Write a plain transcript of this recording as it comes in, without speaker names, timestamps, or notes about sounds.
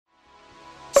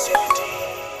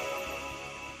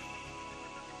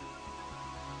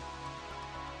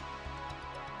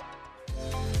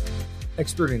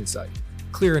expert insight,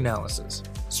 clear analysis,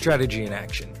 strategy in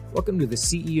action. Welcome to the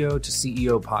CEO to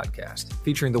CEO podcast,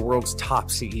 featuring the world's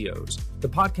top CEOs. The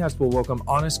podcast will welcome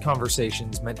honest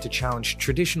conversations meant to challenge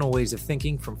traditional ways of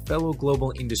thinking from fellow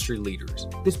global industry leaders.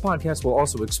 This podcast will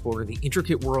also explore the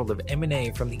intricate world of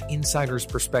M&A from the insider's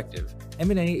perspective.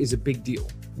 M&A is a big deal,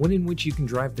 one in which you can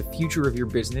drive the future of your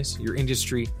business, your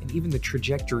industry, and even the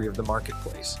trajectory of the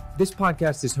marketplace. This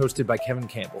podcast is hosted by Kevin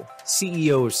Campbell,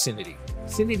 CEO of Synity.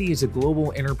 Synity is a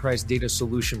global enterprise data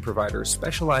solution provider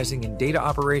specializing in data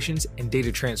operations and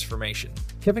data transformation.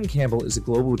 Kevin Campbell is a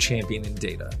global champion in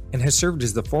data and has served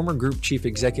as the former Group Chief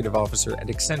Executive Officer at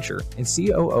Accenture and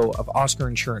COO of Oscar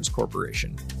Insurance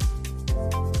Corporation.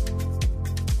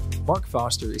 Mark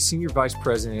Foster is Senior Vice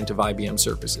President of IBM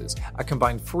Services, a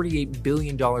combined $48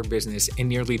 billion business and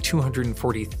nearly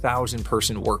 240,000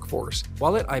 person workforce.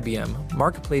 While at IBM,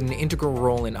 Mark played an integral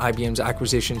role in IBM's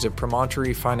acquisitions of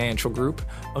Promontory Financial Group,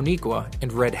 Oniqua,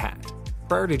 and Red Hat.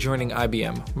 Prior to joining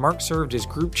IBM, Mark served as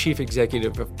Group Chief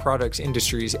Executive of Products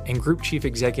Industries and Group Chief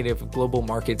Executive of Global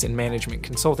Markets and Management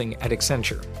Consulting at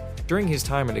Accenture. During his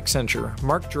time at Accenture,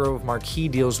 Mark drove marquee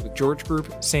deals with George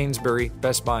Group, Sainsbury,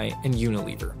 Best Buy, and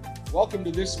Unilever. Welcome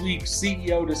to this week's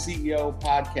CEO to CEO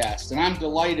podcast, and I'm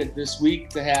delighted this week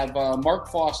to have Mark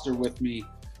Foster with me.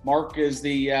 Mark is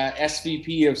the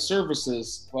SVP of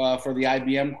Services for the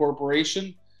IBM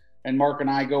Corporation, and Mark and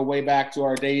I go way back to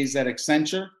our days at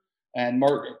Accenture, and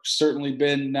Mark certainly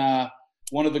been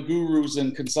one of the gurus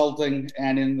in consulting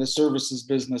and in the services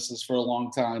businesses for a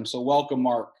long time. So welcome,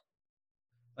 Mark.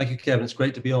 Thank you, Kevin. It's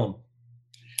great to be on.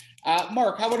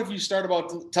 Mark, how about if you start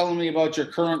about telling me about your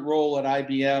current role at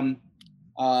IBM,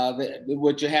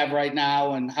 what you have right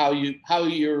now, and how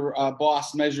your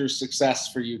boss measures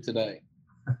success for you today?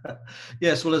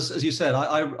 Yes, well, as you said,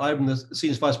 I'm the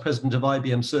Senior Vice President of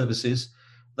IBM Services.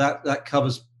 That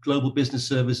covers global business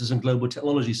services and global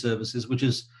technology services, which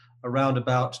is around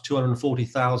about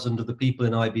 240,000 of the people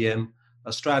in IBM,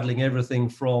 straddling everything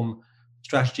from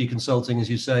strategy consulting, as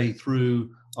you say,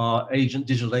 through our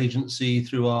digital agency,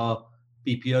 through our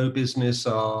BPO business,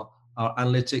 our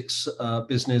analytics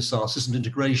business, our systems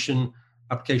integration,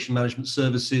 application management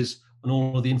services, and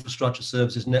all of the infrastructure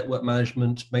services, network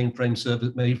management,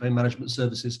 mainframe management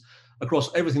services,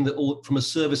 across everything from a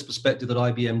service perspective that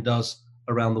IBM does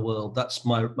around the world. That's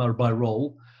my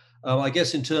role. I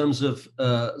guess in terms of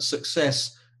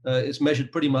success, it's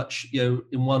measured pretty much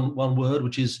in one word,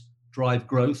 which is drive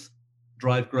growth,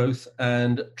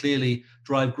 and clearly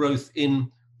drive growth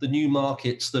in the new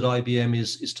markets that IBM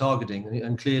is targeting.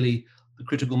 And clearly the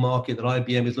critical market that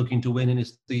IBM is looking to win in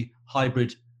is the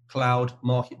hybrid cloud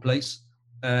marketplace.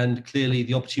 And clearly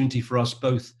the opportunity for us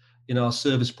both in our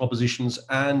service propositions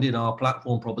and in our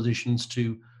platform propositions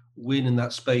to win in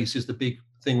that space is the big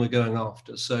thing we're going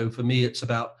after. So for me, it's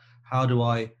about how do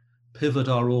I pivot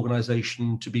our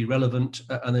organization to be relevant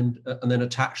and then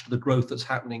attached to the growth that's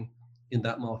happening in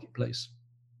that marketplace.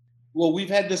 Well, we've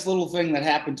had this little thing that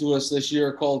happened to us this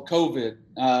year called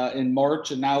COVID in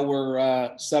March, and now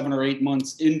we're 7 or 8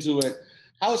 months into it.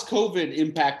 How has COVID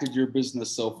impacted your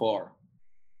business so far?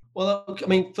 Well, I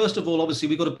mean, first of all, obviously,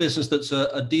 we've got a business that's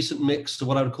a decent mix to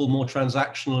what I would call more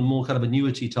transactional and more kind of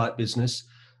annuity type business.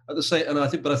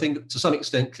 I think to some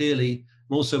extent, clearly,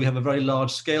 and also we have a very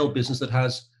large scale business that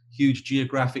has huge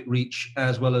geographic reach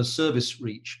as well as service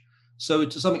reach. So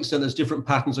to some extent, there's different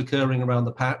patterns occurring around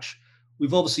the patch.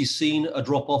 We've obviously seen a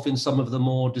drop off in some of the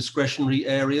more discretionary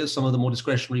areas, some of the more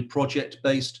discretionary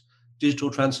project-based digital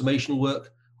transformation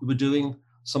work we were doing.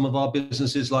 Some of our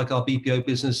businesses, like our BPO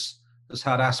business, has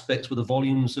had aspects where the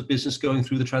volumes of business going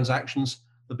through the transactions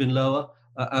have been lower,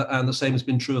 and the same has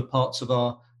been true of parts of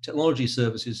our technology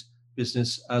services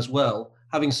business as well.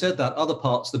 Having said that, other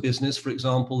parts of the business, for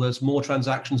example, there's more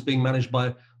transactions being managed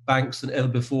by banks than ever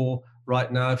before.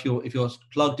 Right now, if you're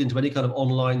plugged into any kind of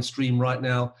online stream right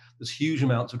now, there's huge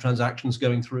amounts of transactions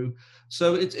going through.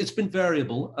 So it's been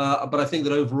variable, but I think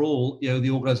that overall, the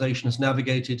organization has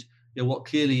navigated what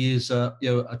clearly is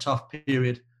a tough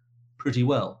period pretty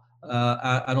well.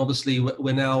 And obviously,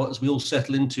 we're now, as we all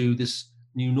settle into this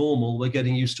new normal, we're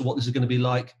getting used to what this is going to be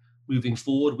like moving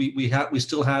forward. We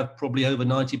still have probably over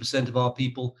 90% of our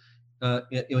people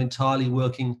entirely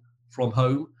working from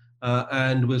home.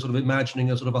 And we're sort of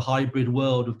imagining a sort of a hybrid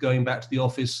world of going back to the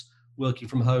office, working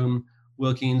from home,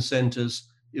 working in centres,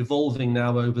 evolving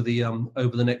now over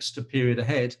the next period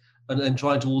ahead, and then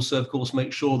trying to also, of course,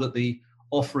 make sure that the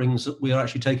offerings that we are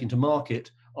actually taking to market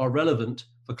are relevant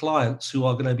for clients who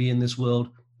are going to be in this world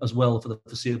as well for the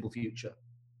foreseeable future.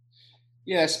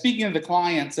 Yeah, speaking of the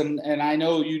clients, and I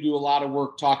know you do a lot of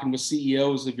work talking with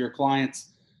CEOs of your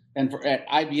clients, and at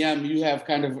IBM, you have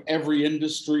kind of every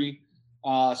industry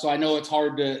So I know it's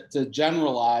hard to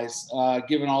generalize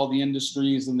given all the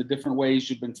industries and the different ways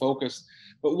you've been focused.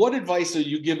 But what advice are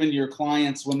you giving your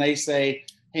clients when they say,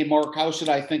 hey, Mark, how should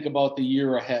I think about the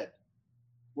year ahead?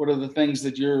 What are the things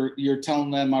that you're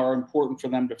telling them are important for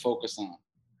them to focus on?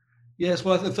 Yes,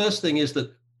 well, the first thing is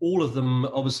that all of them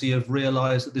obviously have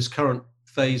realized that this current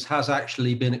phase has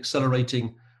actually been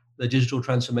accelerating their digital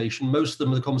transformation. Most of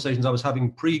them, the conversations I was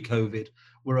having pre-COVID,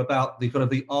 were about the kind of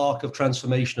the arc of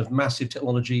transformation of massive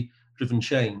technology-driven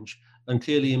change. And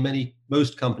clearly,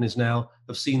 most companies now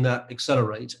have seen that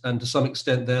accelerate. And to some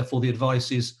extent, therefore, the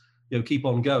advice is, keep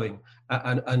on going,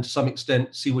 and to some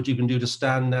extent, see what you can do to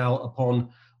stand now upon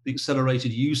the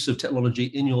accelerated use of technology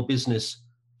in your business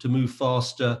to move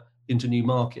faster into new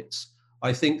markets.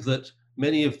 I think that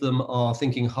many of them are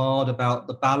thinking hard about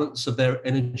the balance of their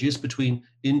energies between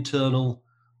internal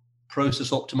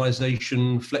process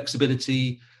optimization,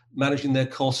 flexibility, managing their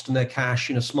cost and their cash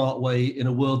in a smart way in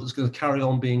a world that's going to carry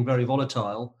on being very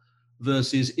volatile,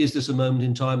 versus, is this a moment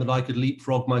in time that I could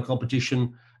leapfrog my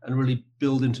competition and really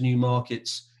build into new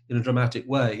markets in a dramatic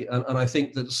way? And I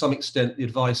think that to some extent, the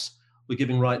advice we're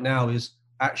giving right now is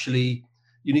actually,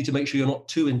 you need to make sure you're not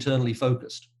too internally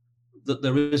focused, that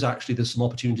there's some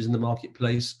opportunities in the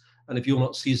marketplace. And if you're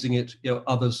not seizing it,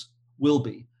 others will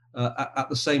be. At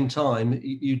the same time,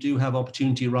 you do have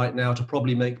opportunity right now to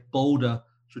probably make bolder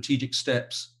strategic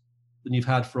steps than you've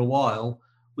had for a while,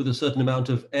 with a certain amount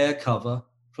of air cover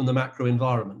from the macro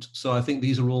environment. So I think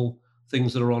these are all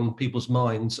things that are on people's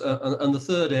minds. And the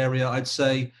third area I'd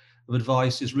say of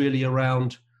advice is really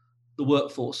around the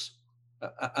workforce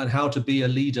and how to be a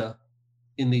leader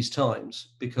in these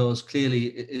times, because clearly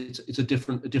it's a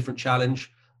different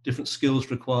challenge, different skills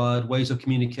required, ways of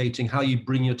communicating, how you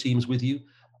bring your teams with you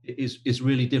is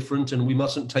really different. And we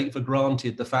mustn't take for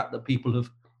granted the fact that people have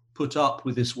put up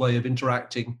with this way of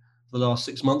interacting for the last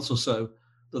 6 months or so,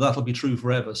 that'll be true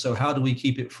forever. So how do we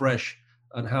keep it fresh,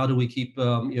 and how do we keep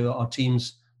our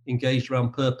teams engaged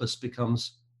around purpose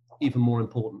becomes even more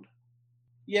important.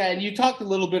 Yeah, and you talked a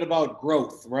little bit about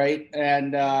growth, right?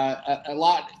 And a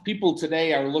lot of people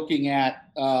today are looking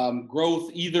at growth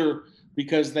either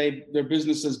because their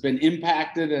business has been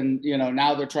impacted and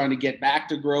now they're trying to get back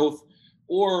to growth,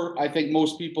 or I think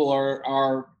most people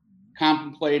are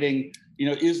contemplating,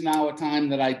 is now a time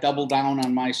that I double down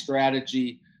on my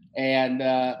strategy and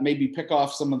maybe pick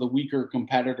off some of the weaker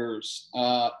competitors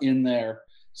in there.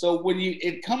 So when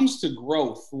it comes to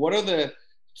growth, what are the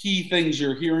key things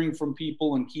you're hearing from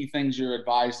people and key things you're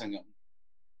advising them?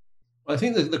 I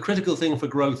think that the critical thing for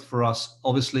growth for us,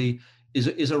 obviously,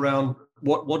 is around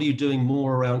what are you doing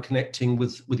more around connecting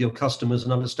with your customers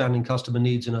and understanding customer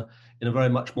needs in a very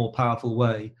much more powerful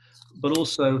way. But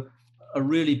also, a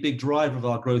really big driver of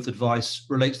our growth advice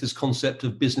relates to this concept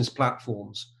of business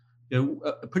platforms.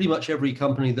 Pretty much every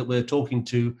company that we're talking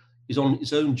to is on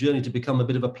its own journey to become a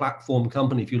bit of a platform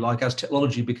company, if you like, as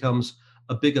technology becomes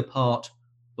a bigger part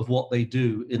of what they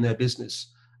do in their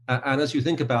business. And as you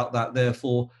think about that,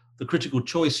 therefore, the critical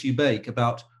choice you make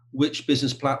about which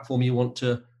business platform you want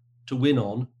to win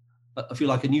on, I feel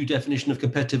like a new definition of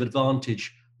competitive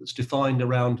advantage that's defined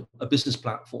around a business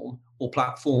platform or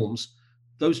platforms,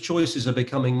 those choices are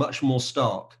becoming much more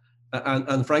stark.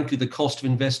 And frankly, the cost of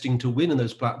investing to win in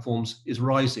those platforms is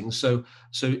rising. So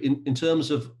in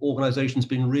terms of organizations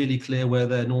being really clear where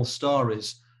their North Star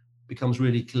is, becomes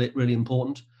really clear, really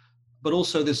important. But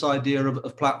also this idea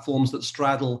of platforms that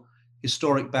straddle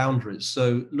historic boundaries.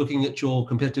 So looking at your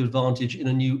competitive advantage in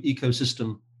a new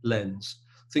ecosystem lens,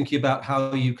 thinking about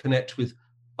how you connect with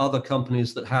other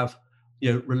companies that have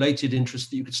related interests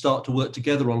that you could start to work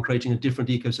together on creating a different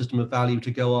ecosystem of value to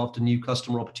go after new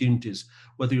customer opportunities,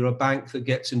 whether you're a bank that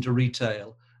gets into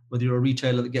retail, whether you're a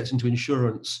retailer that gets into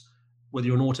insurance, whether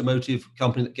you're an automotive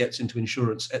company that gets into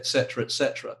insurance, et cetera, et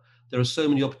cetera. There are so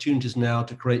many opportunities now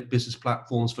to create business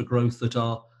platforms for growth that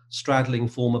are straddling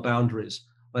former boundaries.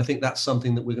 I think that's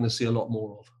something that we're going to see a lot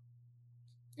more of.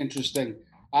 Interesting.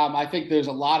 I think there's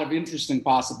a lot of interesting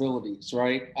possibilities,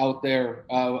 right, out there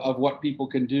of what people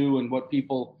can do and what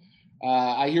people.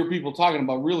 I hear people talking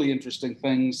about really interesting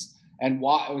things and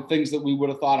things that we would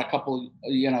have thought a couple,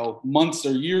 months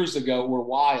or years ago were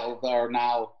wild are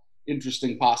now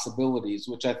interesting possibilities,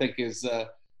 which I think is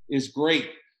great.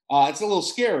 It's a little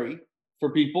scary for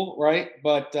people, right?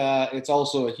 But it's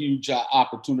also a huge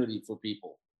opportunity for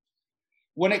people.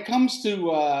 When it comes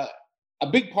to a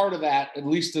big part of that, at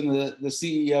least in the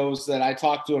CEOs that I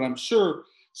talk to, and I'm sure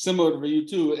similar to you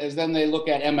too, is then they look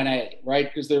at M&A, right?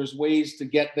 Because there's ways to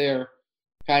get there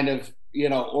kind of,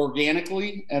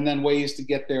 organically, and then ways to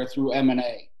get there through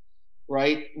M&A.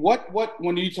 right?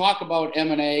 When you talk about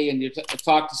M&A and you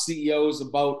talk to CEOs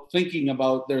about thinking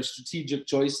about their strategic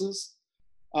choices,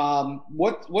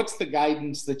 what's the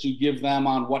guidance that you give them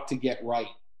on what to get right?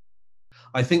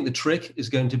 I think the trick is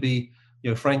going to be,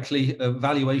 frankly,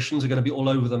 valuations are going to be all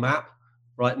over the map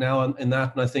right now in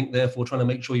that, and I think therefore trying to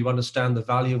make sure you understand the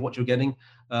value of what you're getting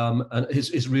and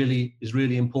is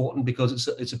really important, because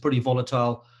it's a pretty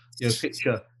volatile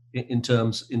picture in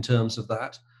terms of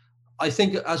that. I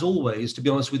think, as always, to be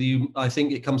honest with you, I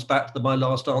think it comes back to my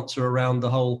last answer around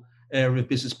the whole area of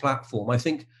business platform. I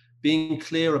think being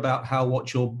clear about how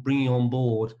what you're bringing on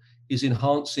board is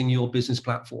enhancing your business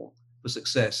platform for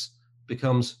success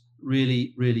becomes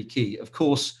really, really key. Of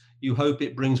course, you hope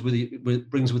it brings with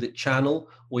it channel,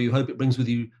 or you hope it brings with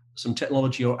you some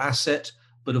technology or asset.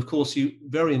 But of course, you,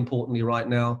 very importantly right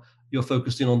now, you're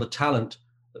focused in on the talent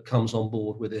that comes on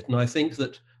board with it. And I think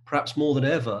that perhaps more than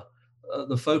ever,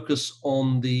 the focus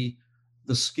on the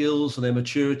skills and their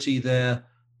maturity, their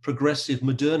progressive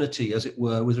modernity, as it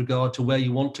were, with regard to where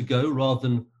you want to go rather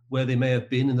than where they may have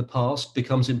been in the past,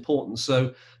 becomes important. So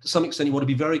to some extent, you want to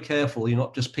be very careful. You're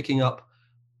not just picking up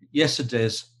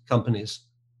yesterday's companies,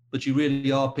 but you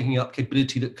really are picking up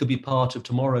capability that could be part of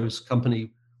tomorrow's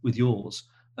company with yours.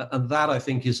 And that, I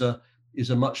think, is a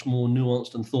much more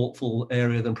nuanced and thoughtful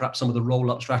area than perhaps some of the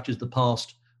roll-up strategies of the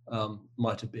past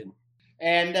might have been.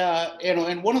 And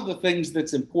and one of the things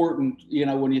that's important,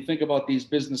 when you think about these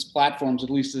business platforms,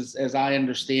 at least as I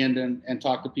understand and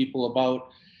talk to people about,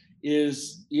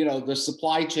 is the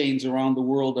supply chains around the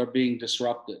world are being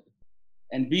disrupted.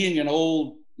 And being an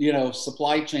old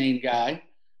supply chain guy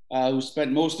who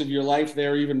spent most of your life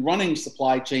there, even running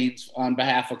supply chains on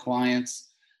behalf of clients,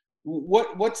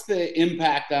 what's the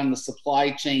impact on the supply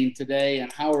chain today,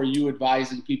 and how are you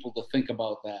advising people to think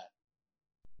about that?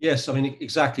 Yes, I mean,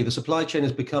 exactly. The supply chain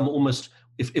has become almost,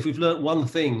 if we've learned one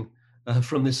thing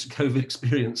from this COVID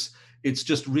experience, it's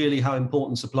just really how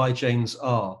important supply chains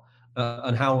are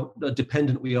and how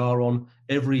dependent we are on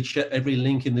every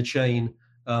link in the chain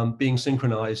being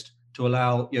synchronized to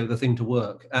allow the thing to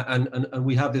work. And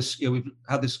we have this, we've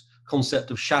had this concept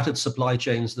of shattered supply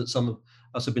chains that some of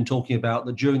us have been talking about,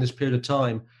 that during this period of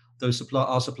time,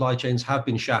 our supply chains have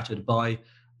been shattered by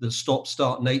the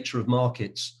stop-start nature of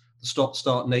markets, the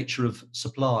stop-start nature of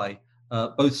supply,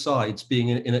 both sides being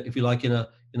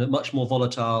in a much more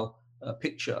volatile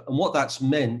picture. And what that's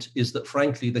meant is that,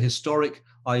 frankly, the historic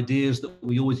ideas that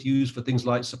we always use for things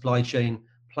like supply chain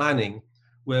planning,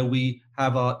 where we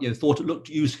have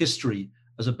use history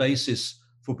as a basis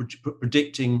for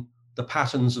predicting the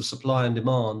patterns of supply and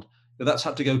demand, that's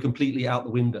had to go completely out the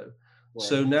window. Right.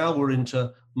 So now we're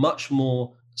into much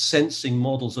more sensing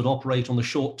models that operate on the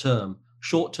short-term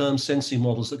sensing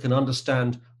models that can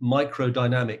understand micro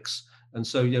dynamics. And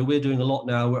so we're doing a lot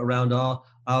now around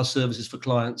our services for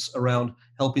clients, around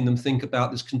helping them think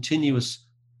about this continuous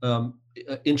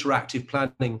interactive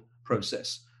planning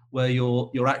process, where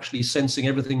you're actually sensing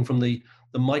everything from the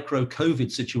micro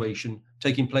COVID situation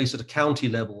taking place at a county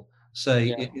level,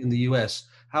 say in the US.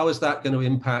 How is that going to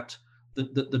impact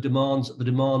the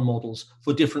demand models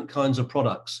for different kinds of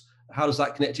products? How does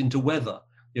that connect into weather?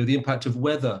 The impact of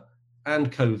weather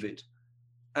and COVID,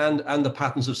 and the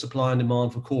patterns of supply and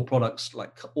demand for core products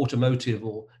like automotive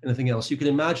or anything else. You can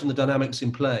imagine the dynamics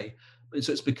in play.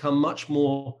 So it's become much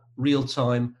more real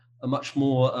time, a much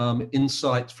more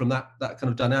insight from that kind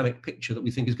of dynamic picture that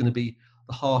we think is going to be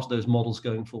the heart of those models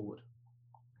going forward.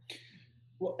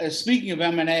 Well, speaking of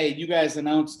M&A, you guys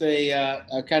announced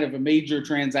a kind of a major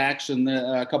transaction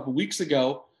a couple of weeks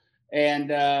ago,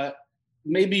 and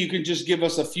maybe you could just give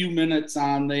us a few minutes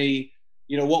on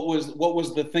what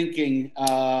was the thinking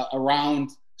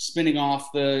around spinning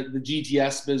off the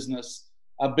GTS business.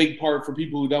 A big part, for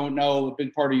people who don't know, a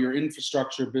big part of your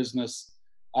infrastructure business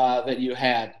that you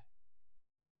had.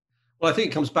 Well, I think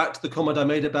it comes back to the comment I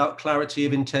made about clarity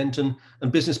of intent and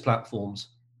business platforms,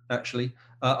 actually.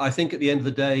 I think at the end of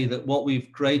the day that what we've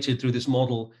created through this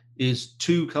model is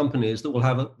two companies that will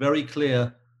have a very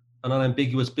clear and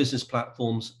unambiguous business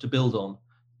platforms to build on.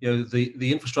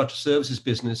 The infrastructure services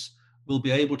business will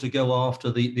be able to go after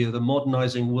the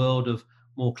modernizing world of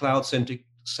more cloud-centric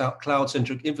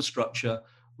infrastructure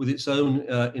with its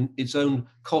own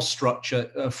cost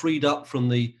structure, freed up from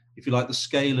the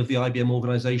scale of the IBM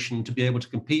organization, to be able to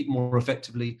compete more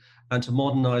effectively and to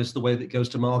modernize the way that it goes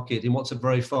to market in what's a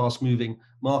very fast-moving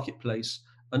marketplace,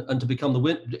 and to become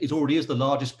it already is the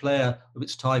largest player of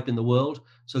its type in the world.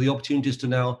 So the opportunity is to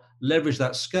now leverage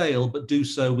that scale, but do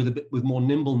so with more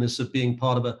nimbleness of being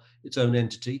part of its own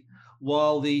entity,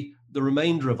 while the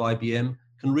remainder of IBM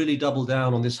can really double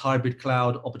down on this hybrid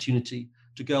cloud opportunity.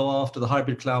 to go after the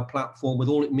hybrid cloud platform with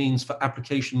all it means for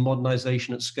application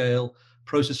modernization at scale,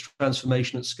 process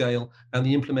transformation at scale, and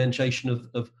the implementation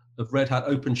of Red Hat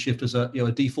OpenShift as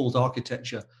a default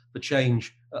architecture for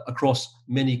change across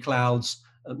many clouds,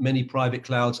 many private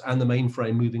clouds, and the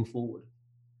mainframe moving forward.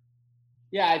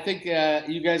 Yeah, I think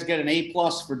you guys get an A+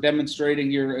 for demonstrating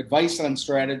your advice on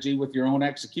strategy with your own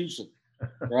execution,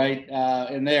 right?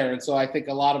 In there, and so I think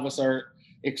a lot of us are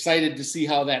excited to see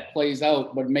how that plays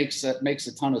out, but it makes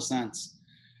a ton of sense.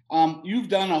 You've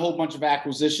done a whole bunch of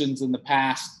acquisitions in the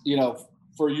past,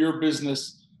 for your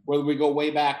business, whether we go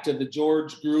way back to the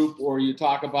George Group or you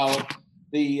talk about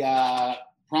the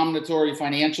Promontory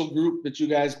Financial Group that you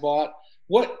guys bought.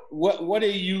 What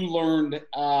have you learned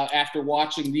after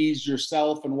watching these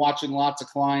yourself and watching lots of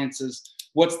clients?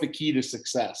 What's the key to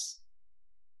success?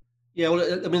 Yeah,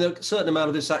 well, I mean, a certain amount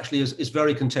of this actually is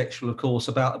very contextual, of course,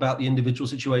 about the individual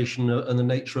situation and the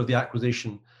nature of the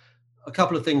acquisition. A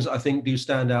couple of things I think do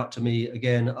stand out to me,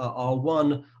 again, are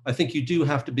one, I think you do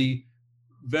have to be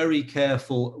very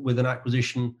careful with an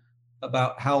acquisition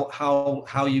about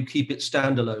how you keep it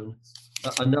standalone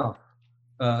enough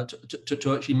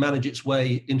to actually manage its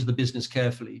way into the business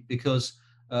carefully, because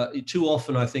too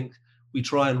often I think we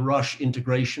try and rush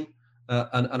integration.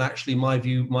 And actually,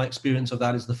 my experience of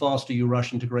that is the faster you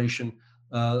rush integration,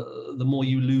 the more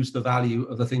you lose the value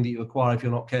of the thing that you acquire if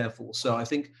you're not careful. So I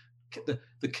think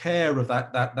the care of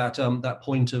that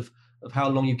point of how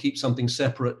long you keep something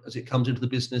separate as it comes into the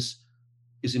business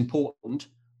is important,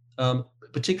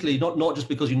 particularly not just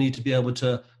because you need to be able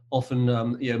to often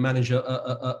manage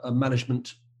a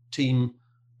management team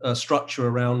structure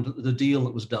around the deal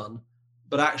that was done,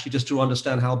 but actually just to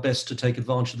understand how best to take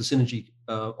advantage of the synergy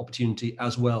opportunity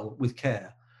as well with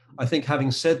care. I think having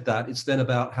said that, it's then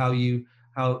about how you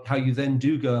then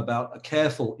do go about a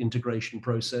careful integration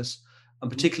process. And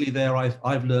particularly there,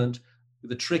 I've learned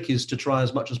the trick is to try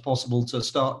as much as possible to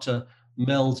start to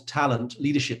meld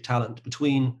leadership talent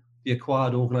between the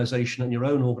acquired organization and your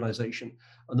own organization.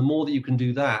 And the more that you can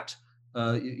do that,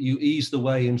 you ease the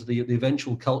way into the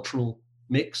eventual cultural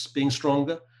mix being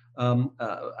stronger. And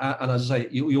as I say,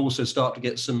 you also start to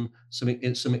get some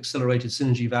accelerated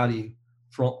synergy value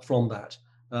from that.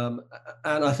 And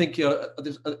I think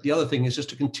the other thing is just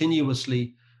to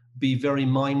continuously be very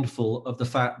mindful of the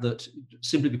fact that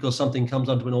simply because something comes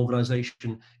onto an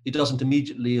organization, it doesn't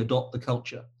immediately adopt the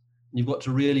culture. You've got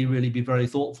to really, really be very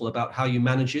thoughtful about how you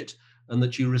manage it, and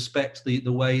that you respect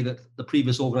the way that the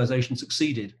previous organization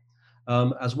succeeded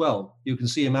as well. You can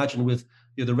imagine with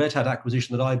the Red Hat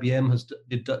acquisition that IBM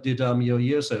did a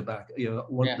year or so back,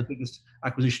 one of the biggest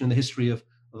acquisition in the history of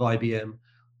IBM.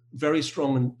 Very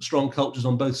strong cultures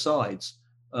on both sides.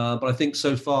 But I think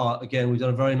so far, again, we've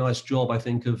done a very nice job, I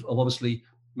think, of obviously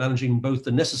managing both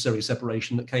the necessary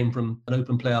separation that came from an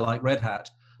open player like Red Hat,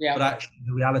 but actually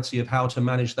the reality of how to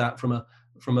manage that from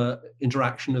a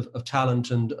interaction of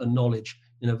talent and knowledge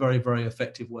in a very, very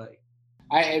effective way.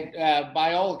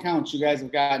 By all accounts, you guys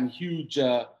have gotten huge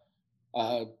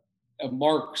positive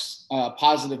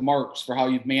marks for how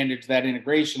you've managed that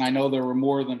integration. I know there were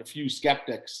more than a few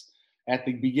skeptics at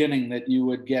the beginning that you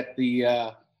would get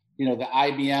the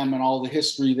IBM and all the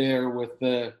history there with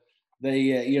the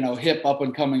hip up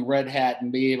and coming Red Hat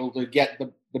and be able to get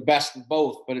the best of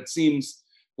both. But it seems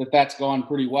that that's gone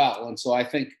pretty well. And so I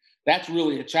think that's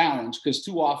really a challenge, because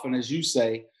too often, as you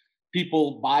say,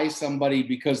 people buy somebody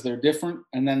because they're different,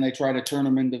 and then they try to turn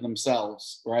them into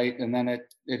themselves, right? And then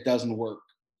it doesn't work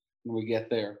when we get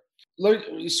there.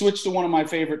 Let's switch to one of my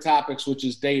favorite topics, which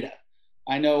is data.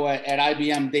 I know at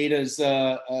IBM, data is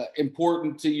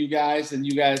important to you guys, and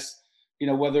you guys,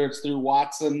 whether it's through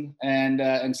Watson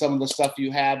and some of the stuff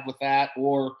you have with that,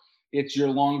 or it's your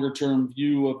longer term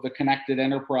view of the connected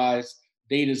enterprise,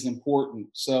 data is important.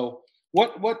 So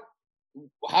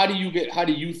how do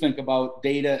you think about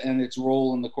data and its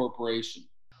role in the corporation?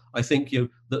 I think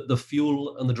the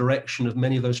fuel and the direction of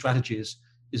many of those strategies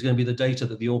is going to be the data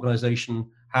that the organization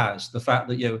has. The fact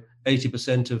that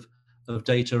 80% of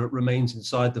data remains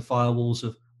inside the firewalls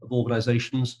of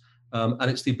organizations,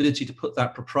 and it's the ability to put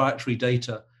that proprietary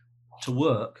data to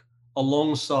work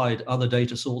alongside other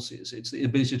data sources. It's the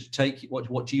ability to take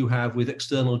what you have with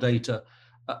external data,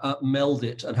 meld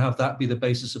it, and have that be the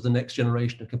basis of the next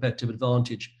generation of competitive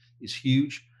advantage is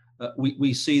huge.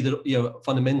 We see that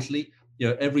fundamentally,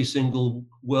 every single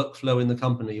workflow in the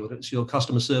company, whether it's your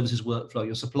customer services workflow,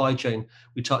 your supply chain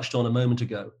we touched on a moment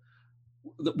ago,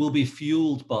 that will be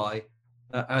fueled by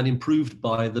and improved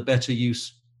by the better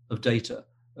use of data.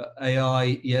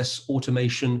 AI, yes.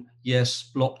 Automation,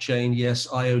 yes. Blockchain, yes.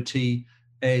 IoT,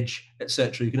 edge,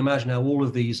 etc. You can imagine how all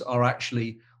of these are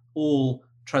actually all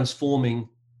transforming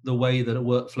the way that a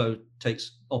workflow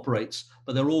operates,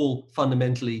 but they're all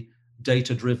fundamentally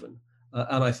data driven.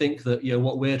 And I think that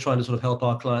what we're trying to sort of help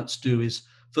our clients do is,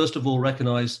 first of all,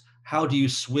 recognize how do you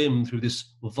swim through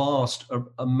this vast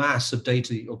a mass of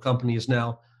data that your company is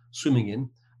now swimming in,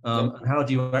 and how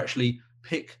do you actually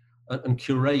pick and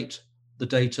curate the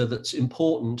data that's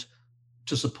important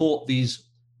to support these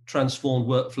transformed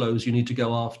workflows you need to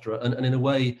go after, and in a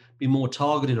way be more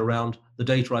targeted around the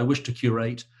data I wish to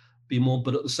curate,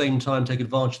 but at the same time take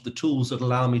advantage of the tools that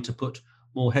allow me to put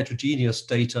more heterogeneous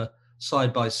data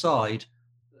side by side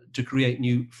to create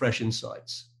new, fresh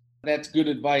insights. That's good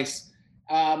advice.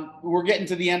 We're getting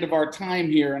to the end of our time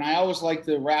here, and I always like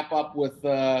to wrap up with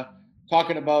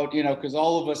talking about, because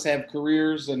all of us have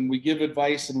careers and we give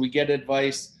advice and we get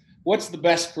advice. What's the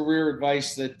best career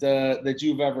advice that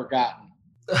you've ever gotten?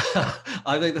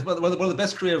 I think one of the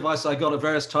best career advice I got at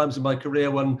various times in my career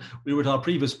when we were at our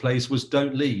previous place was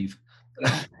don't leave.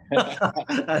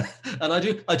 And I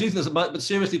do think there's but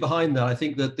seriously behind that, I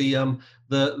think that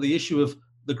the issue of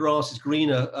the grass is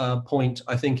greener point,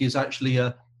 I think, is actually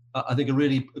a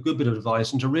really good bit of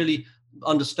advice, and to really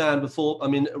understand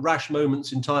rash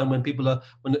moments in time when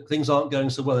things aren't going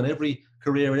so well, and every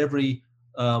career and every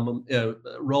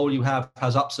role you have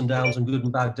has ups and downs and good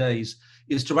and bad days,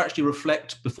 is to actually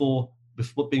reflect before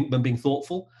being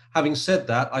thoughtful. Having said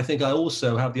that, I think I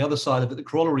also have the other side of it. The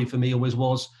corollary for me always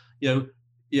was,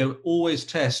 always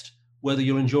test whether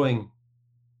you're enjoying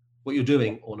what you're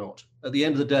doing or not. At the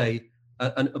end of the day,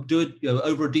 and do it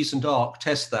over a decent arc,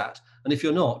 test that. And if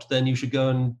you're not, then you should go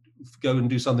and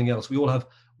do something else. We're all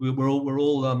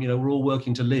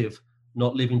working to live,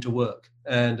 not living to work.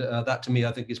 And that to me,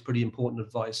 I think, is pretty important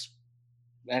advice.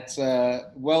 That's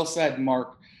well said,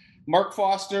 Mark. Mark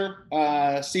Foster,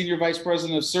 Senior Vice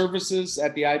President of Services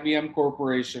at the IBM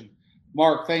Corporation.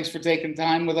 Mark, thanks for taking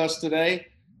time with us today.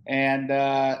 And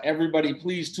everybody,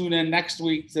 please tune in next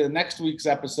week to next week's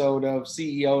episode of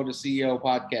CEO to CEO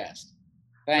podcast.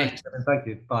 Thanks. Thank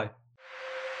you. Bye.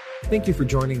 Thank you for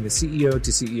joining the CEO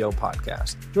to CEO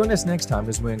podcast. Join us next time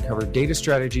as we uncover data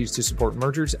strategies to support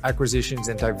mergers, acquisitions,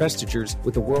 and divestitures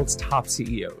with the world's top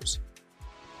CEOs.